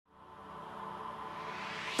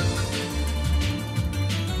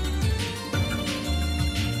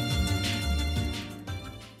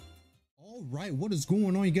Alright, what is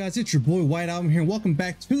going on, you guys? It's your boy White Album here, and welcome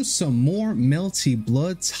back to some more Melty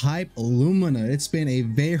Blood type Illumina. It's been a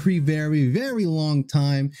very long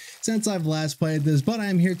time since I've last played this, but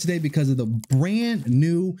I'm here today because of the brand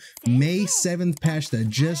new May 7th patch that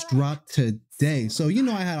just dropped today. So you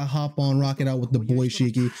know I had to hop on, rock it out with the boy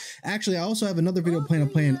Shiki. Actually, I also have another video planned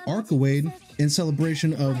of playing Arcade in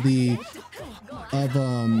celebration of the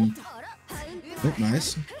oh,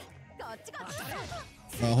 nice.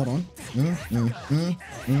 Hold on.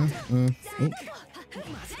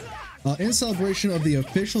 In celebration of the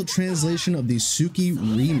official translation of the Shiki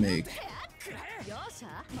remake.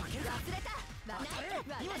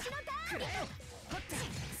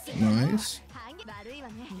 Nice.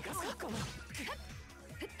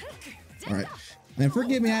 All right. And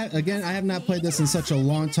forgive me, again, I have not played this in such a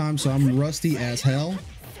long time, so I'm rusty as hell.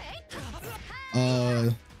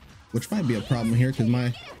 Which might be a problem here, because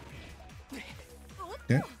my...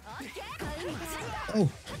 Okay. Oh.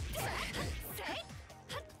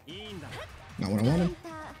 Not what I wanted.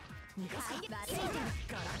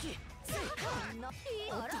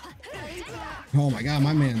 Oh my god,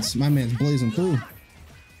 my man's blazing through.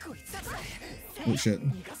 Oh shit.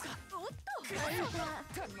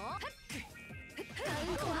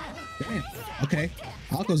 Damn. Okay.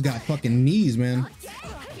 Alco's got fucking knees, man.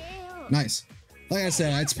 Nice. Like I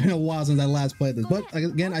said, it's been a while since I last played this, but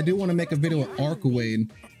again, I do want to make a video with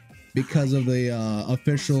Arcade because of the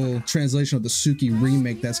official translation of the Shiki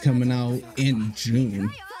remake that's coming out in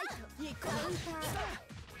June.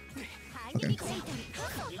 Okay.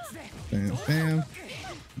 Bam, bam,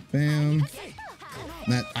 bam.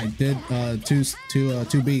 That I did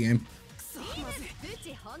 2B game.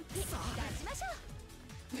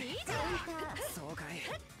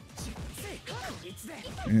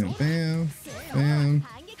 Bam, bam, bam,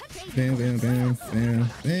 bam, bam, bam,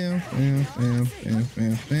 bam, bam, bam, bam, bam,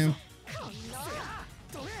 bam, bam.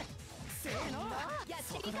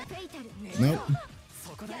 Nope.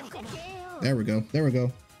 There we go. There we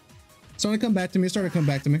go. Starting to come back to me. Starting to come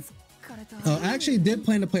back to me. I actually did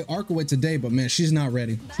plan to play Arcade today, but man, she's not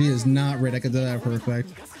ready. She is not ready. I can do that for a fact.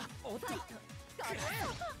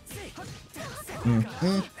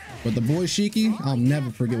 But the boy Shiki, I'll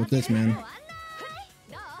never forget with this, man.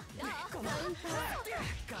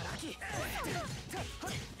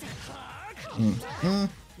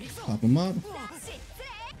 Pop him up.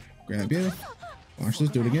 Grab you. Watch this,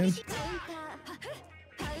 do it again.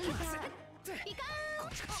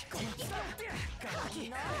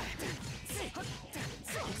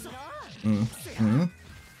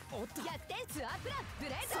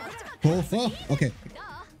 Oh, okay.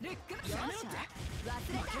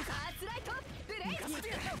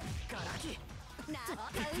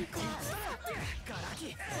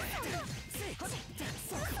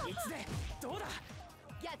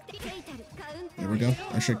 There we go.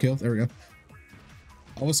 I should kill. There we go.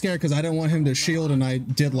 I was scared because I didn't want him to shield, and I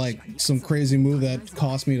did like some crazy move that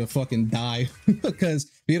cost me to fucking die. Because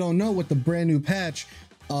if you don't know, with the brand new patch,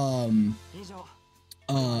 what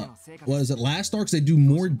is it? Last arcs, they do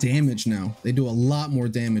more damage now. They do a lot more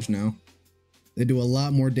damage now. They do a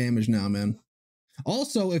lot more damage now, man.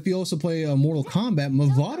 Also, if you also play Mortal Kombat,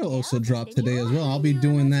 Movado also dropped today as well. I'll be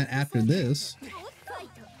doing that after this.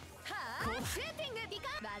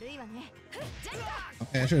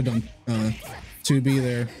 Okay, I should have done 2B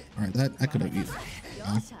there. All right, that I could have eaten.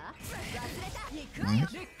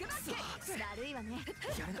 Nice.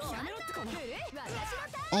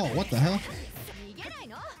 Oh, what the hell?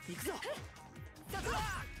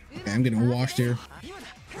 Okay, I'm getting washed here.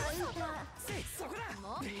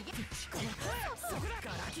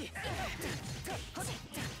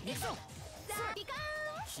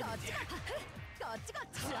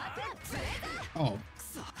 Oh,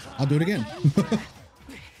 I'll do it again.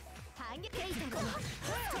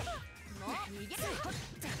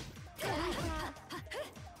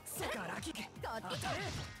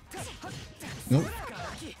 Nope.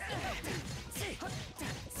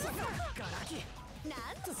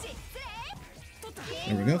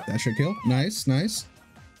 There we go. That should kill. Nice, nice.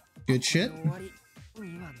 Good shit.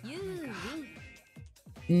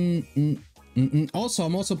 Also,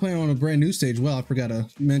 I'm also playing on a brand new stage. Well, I forgot to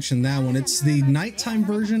mention that one. It's the nighttime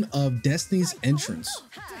version of Destiny's Entrance.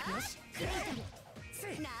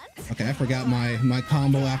 Okay, I forgot my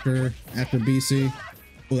combo after BC.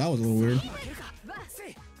 Oh, that was a little weird.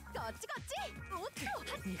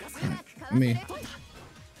 Right, let me.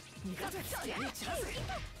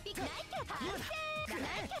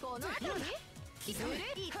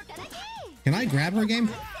 Can I grab her, game?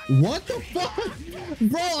 What the fuck?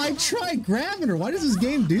 Bro, I tried grabbing her. Why does this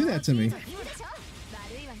game do that to me?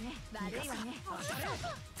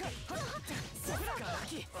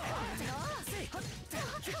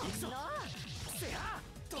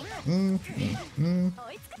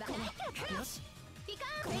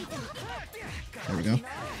 There we go.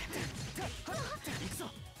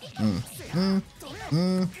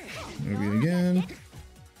 Maybe again.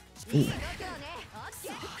 Ooh.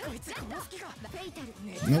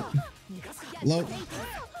 Nope. Low.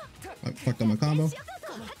 I fucked up my combo.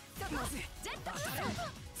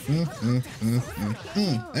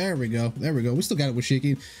 There we go. There we go. We still got it with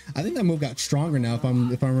Shiki. I think that move got stronger now if I'm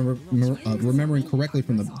remembering correctly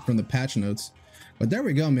from the patch notes. But there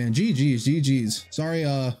we go, man. GG's. Sorry,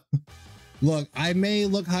 look, I may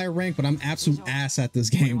look high ranked, but I'm absolute ass at this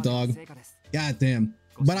game, dog. God damn.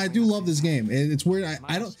 But I do love this game. It's weird.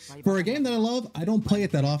 I don't, for a game that I love, I don't play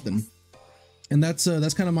it that often. And that's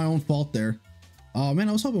kind of my own fault there. Oh man,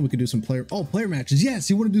 I was hoping we could do some player matches. Yes,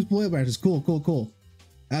 you want to do player matches. Cool.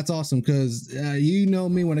 That's awesome, because you know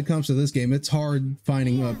me when it comes to this game. It's hard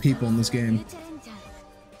finding people in this game.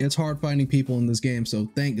 It's hard finding people in this game, so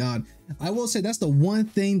thank God. I will say that's the one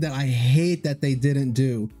thing that I hate that they didn't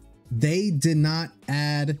do. They did not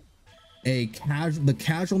add the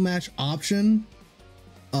casual match option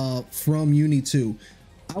from Uni 2.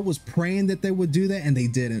 I was praying that they would do that, and they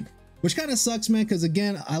didn't. Which kind of sucks, man, because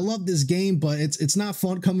again, I love this game, but it's not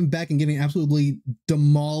fun coming back and getting absolutely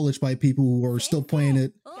demolished by people who are still playing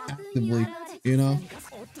it actively, you know?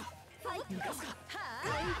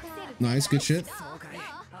 Nice, good shit.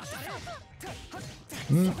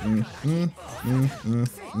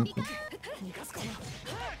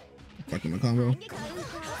 Fucking my combo.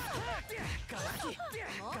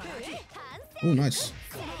 Oh, nice.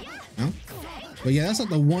 No? But yeah, that's like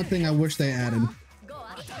the one thing I wish they added.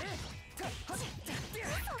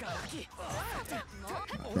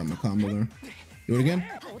 Drop my combo there. Do it again?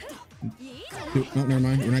 No, never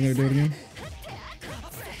mind. We're not gonna do it again.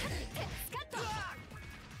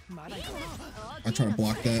 I try to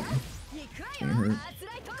block that. It's gonna hurt.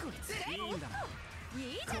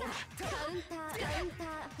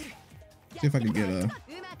 See if I can get a.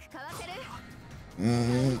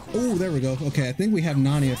 Oh, there we go. Okay, I think we have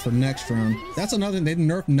Nania for next round. That's another thing. They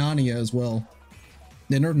nerfed Nania as well.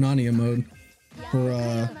 They nerfed Nania mode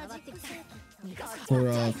for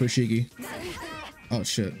Shiki. Oh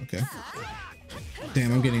shit. Okay.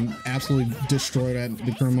 Damn, I'm getting absolutely destroyed at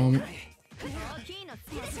the current moment.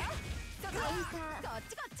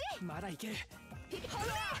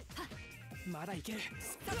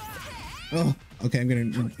 Oh, okay. I'm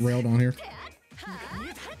getting railed on here.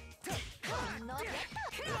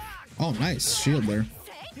 Oh, nice shield there.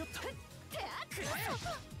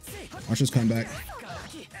 Watch this come back.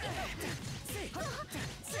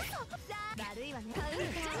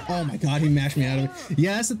 Oh my god, he mashed me out of it.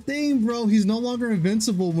 Yeah, that's the thing, bro. He's no longer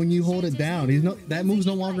invincible when you hold it down. That move's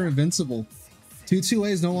no longer invincible.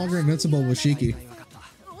 2-2A is no longer invincible with Shiki.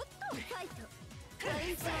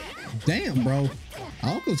 Damn, bro.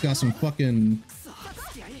 Alko's got some fucking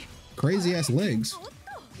crazy ass legs.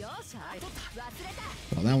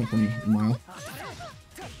 Oh, that one from a mile.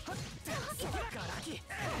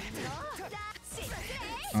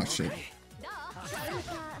 Oh shit.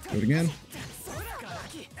 Do it again.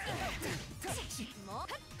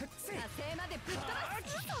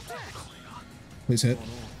 Please hit.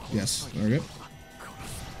 Yes, very good.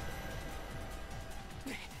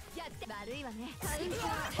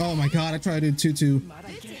 Oh my god, I tried to do 2-2.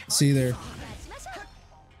 See there.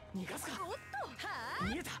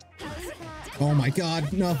 Oh my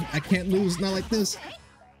god, no, I can't lose, not like this.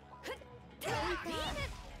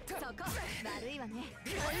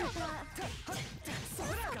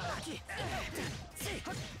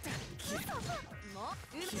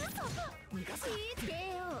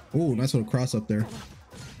 Oh, nice little cross up there.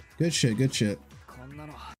 Good shit, good shit.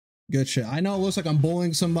 Good shit. I know it looks like I'm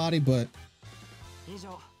bullying somebody, but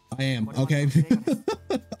I am, okay?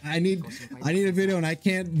 I need a video, and I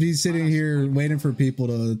can't be sitting here waiting for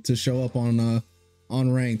people to show up on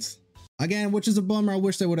ranked. Again, which is a bummer. I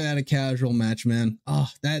wish they would have had a casual match, man. Oh,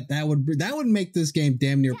 that would make this game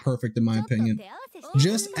damn near perfect in my opinion.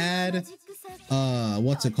 Just add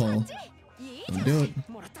what's it called? Don't do it.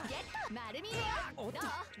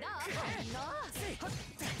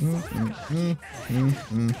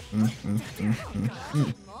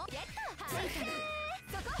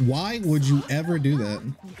 Why would you ever do that?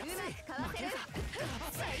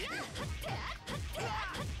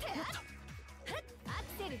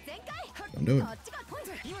 Don't do it.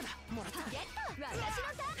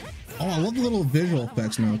 Oh, I love the little visual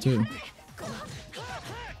effects now too.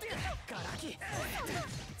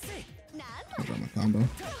 I'll drop my combo.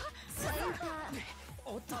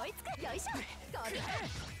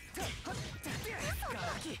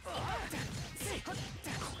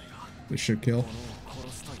 We should kill.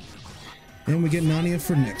 And we get Nania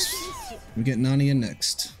for next. We get Nania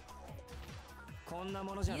next.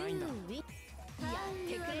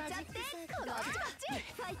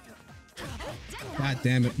 God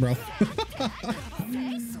damn it, bro.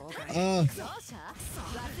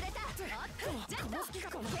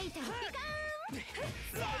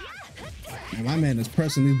 Man, my man is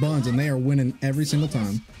pressing these buttons and they are winning every single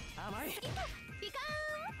time.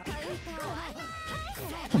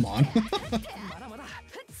 Come on.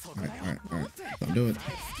 Alright. Don't do it.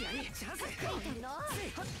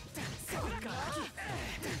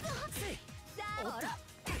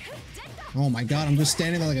 Oh my god, I'm just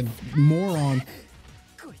standing there like a moron.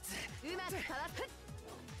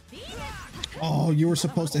 Oh, you were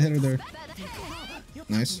supposed to hit her there.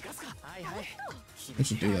 Nice. I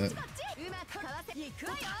should do that.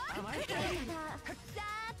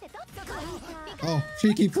 Oh,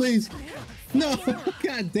 Shiki, please. No,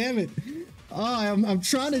 god damn it. Oh, I'm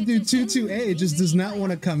trying to do 2-2-A. It just does not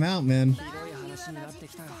want to come out, man.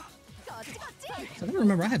 I don't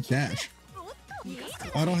remember. I have dash. Oh,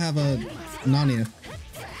 I don't have a Nania.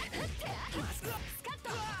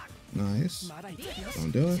 Nice.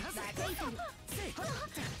 Don't do it.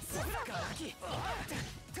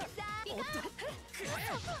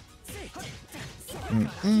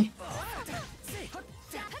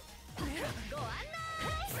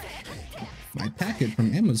 My packet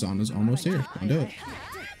from Amazon is almost here. Don't do it.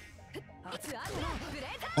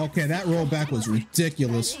 Okay, that rollback was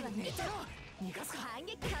ridiculous.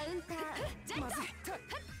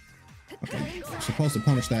 Okay, I'm supposed to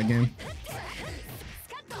punish that game.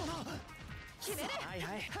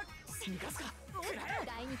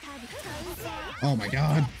 Oh my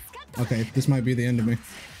god. Okay, this might be the end of me.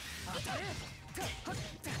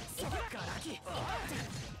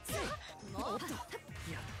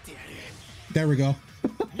 There we go.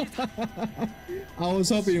 I was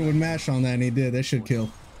hoping he would mash on that and he did. That should kill.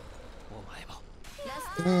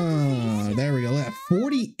 There we go. At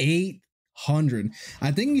 4,800.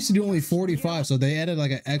 I think he used to do only 45, so they added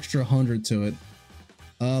like an extra 100 to it.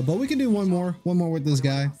 But we can do one more with this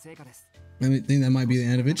guy. I think that might be the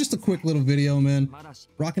end of it. Just a quick little video, man.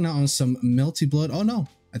 Rocking out on some Melty Blood. Oh no,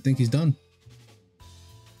 I think he's done.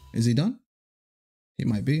 Is he done? He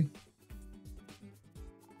might be.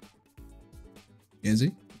 Is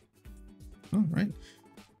he? All right.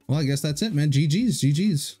 Well, I guess that's it, man.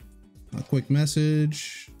 GG's. A quick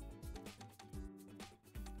message.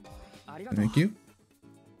 Thank you.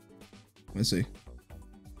 Let's see.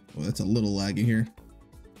 Well, that's a little laggy here.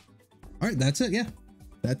 All right, that's it. Yeah,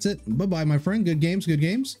 that's it. Bye-bye, my friend. Good games.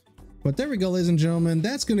 But there we go, ladies and gentlemen.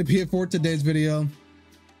 That's going to be it for today's video.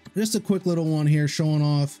 Just a quick little one here showing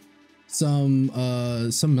off some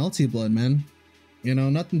Melty Blood, man. You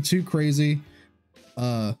know, nothing too crazy.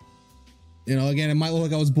 You know, again, it might look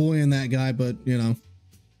like I was bullying that guy, but you know,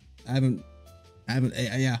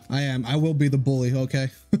 yeah, I will be the bully. Okay.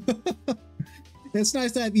 It's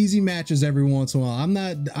nice to have easy matches every once in a while. I'm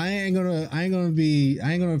not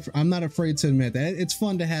afraid to admit that it's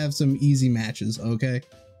fun to have some easy matches. Okay.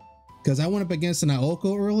 Cause I went up against an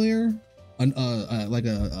Aoko earlier, an A+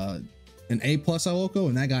 Aoko,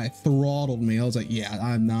 and that guy throttled me. I was like, yeah,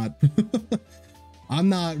 I'm not, I'm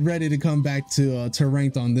not ready to come back to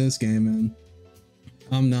ranked on this game, man.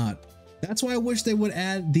 I'm not. That's why I wish they would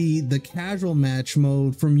add the casual match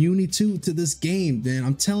mode from Uni 2 to this game, man.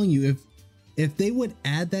 I'm telling you, if they would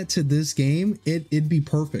add that to this game, it'd be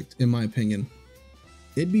perfect in my opinion.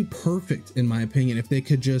 It'd be perfect in my opinion if they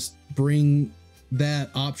could just bring that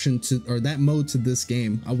option to, or that mode to this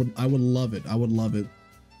game. I would love it. I would love it.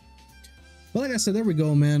 But like I said, there we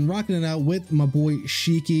go, man. Rocking it out with my boy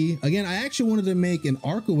Shiki. Again, I actually wanted to make an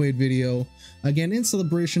Arcade video, again, in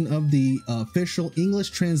celebration of the official English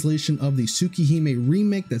translation of the Tsukihime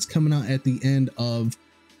remake that's coming out at the end of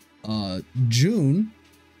June.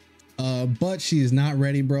 But she is not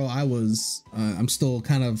ready, bro. I'm still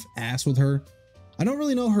kind of ass with her. I don't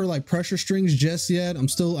really know her like pressure strings just yet. I'm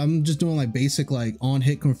just doing like basic like on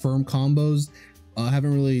hit confirm combos. I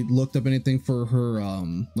haven't really looked up anything for her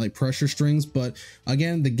like pressure strings, but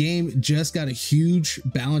again, the game just got a huge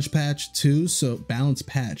balance patch too. So balance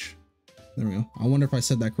patch. There we go. I wonder if I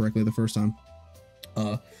said that correctly the first time.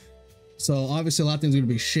 So obviously a lot of things are going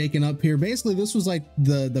to be shaken up here. Basically, this was like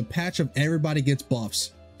the patch of everybody gets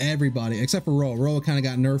buffs. Everybody except for Roa. Roa kind of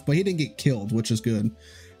got nerfed, but he didn't get killed, which is good.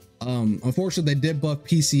 Unfortunately, they did buff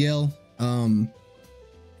PCL.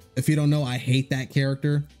 If you don't know, I hate that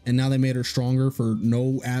character, and now they made her stronger for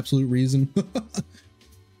no absolute reason.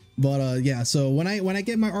 But yeah, so when I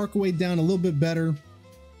get my arc weight down a little bit better,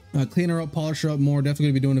 clean her up, polish her up more, definitely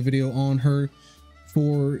gonna be doing a video on her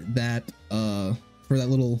for that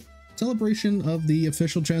little celebration of the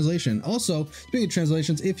official translation. Also, speaking of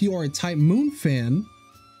translations, if you are a Type Moon fan,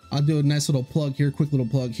 I'll do a nice little plug here, quick little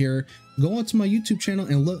plug here. Go onto my YouTube channel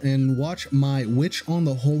and look and watch my Witch on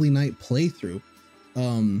the Holy Night playthrough.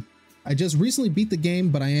 I just recently beat the game,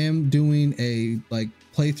 but I am doing a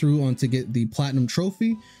playthrough on to get the platinum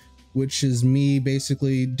trophy, which is me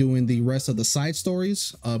basically doing the rest of the side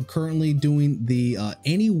stories. I'm currently doing the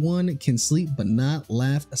anyone can sleep but not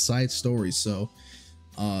laugh side stories. So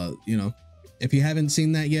you know, if you haven't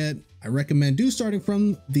seen that yet, I recommend starting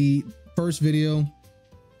from the first video,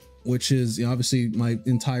 which is, you know, obviously my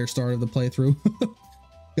entire start of the playthrough,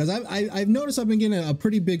 because I've noticed I've been getting a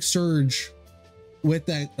pretty big surge with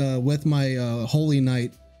that with my Holy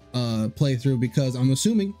Night playthrough, because I'm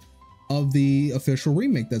assuming of the official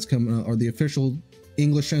remake that's coming out, or the official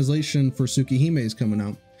English translation for Tsukihime is coming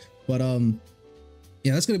out. But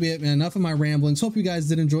yeah, that's gonna be it, man. Enough of my ramblings. Hope you guys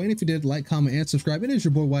did enjoy, and if you did, like, comment, and subscribe. It is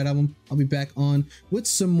your boy White Album. I'll be back on with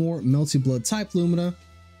some more Melty Blood Type Lumina.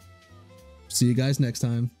 See you guys next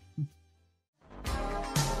time.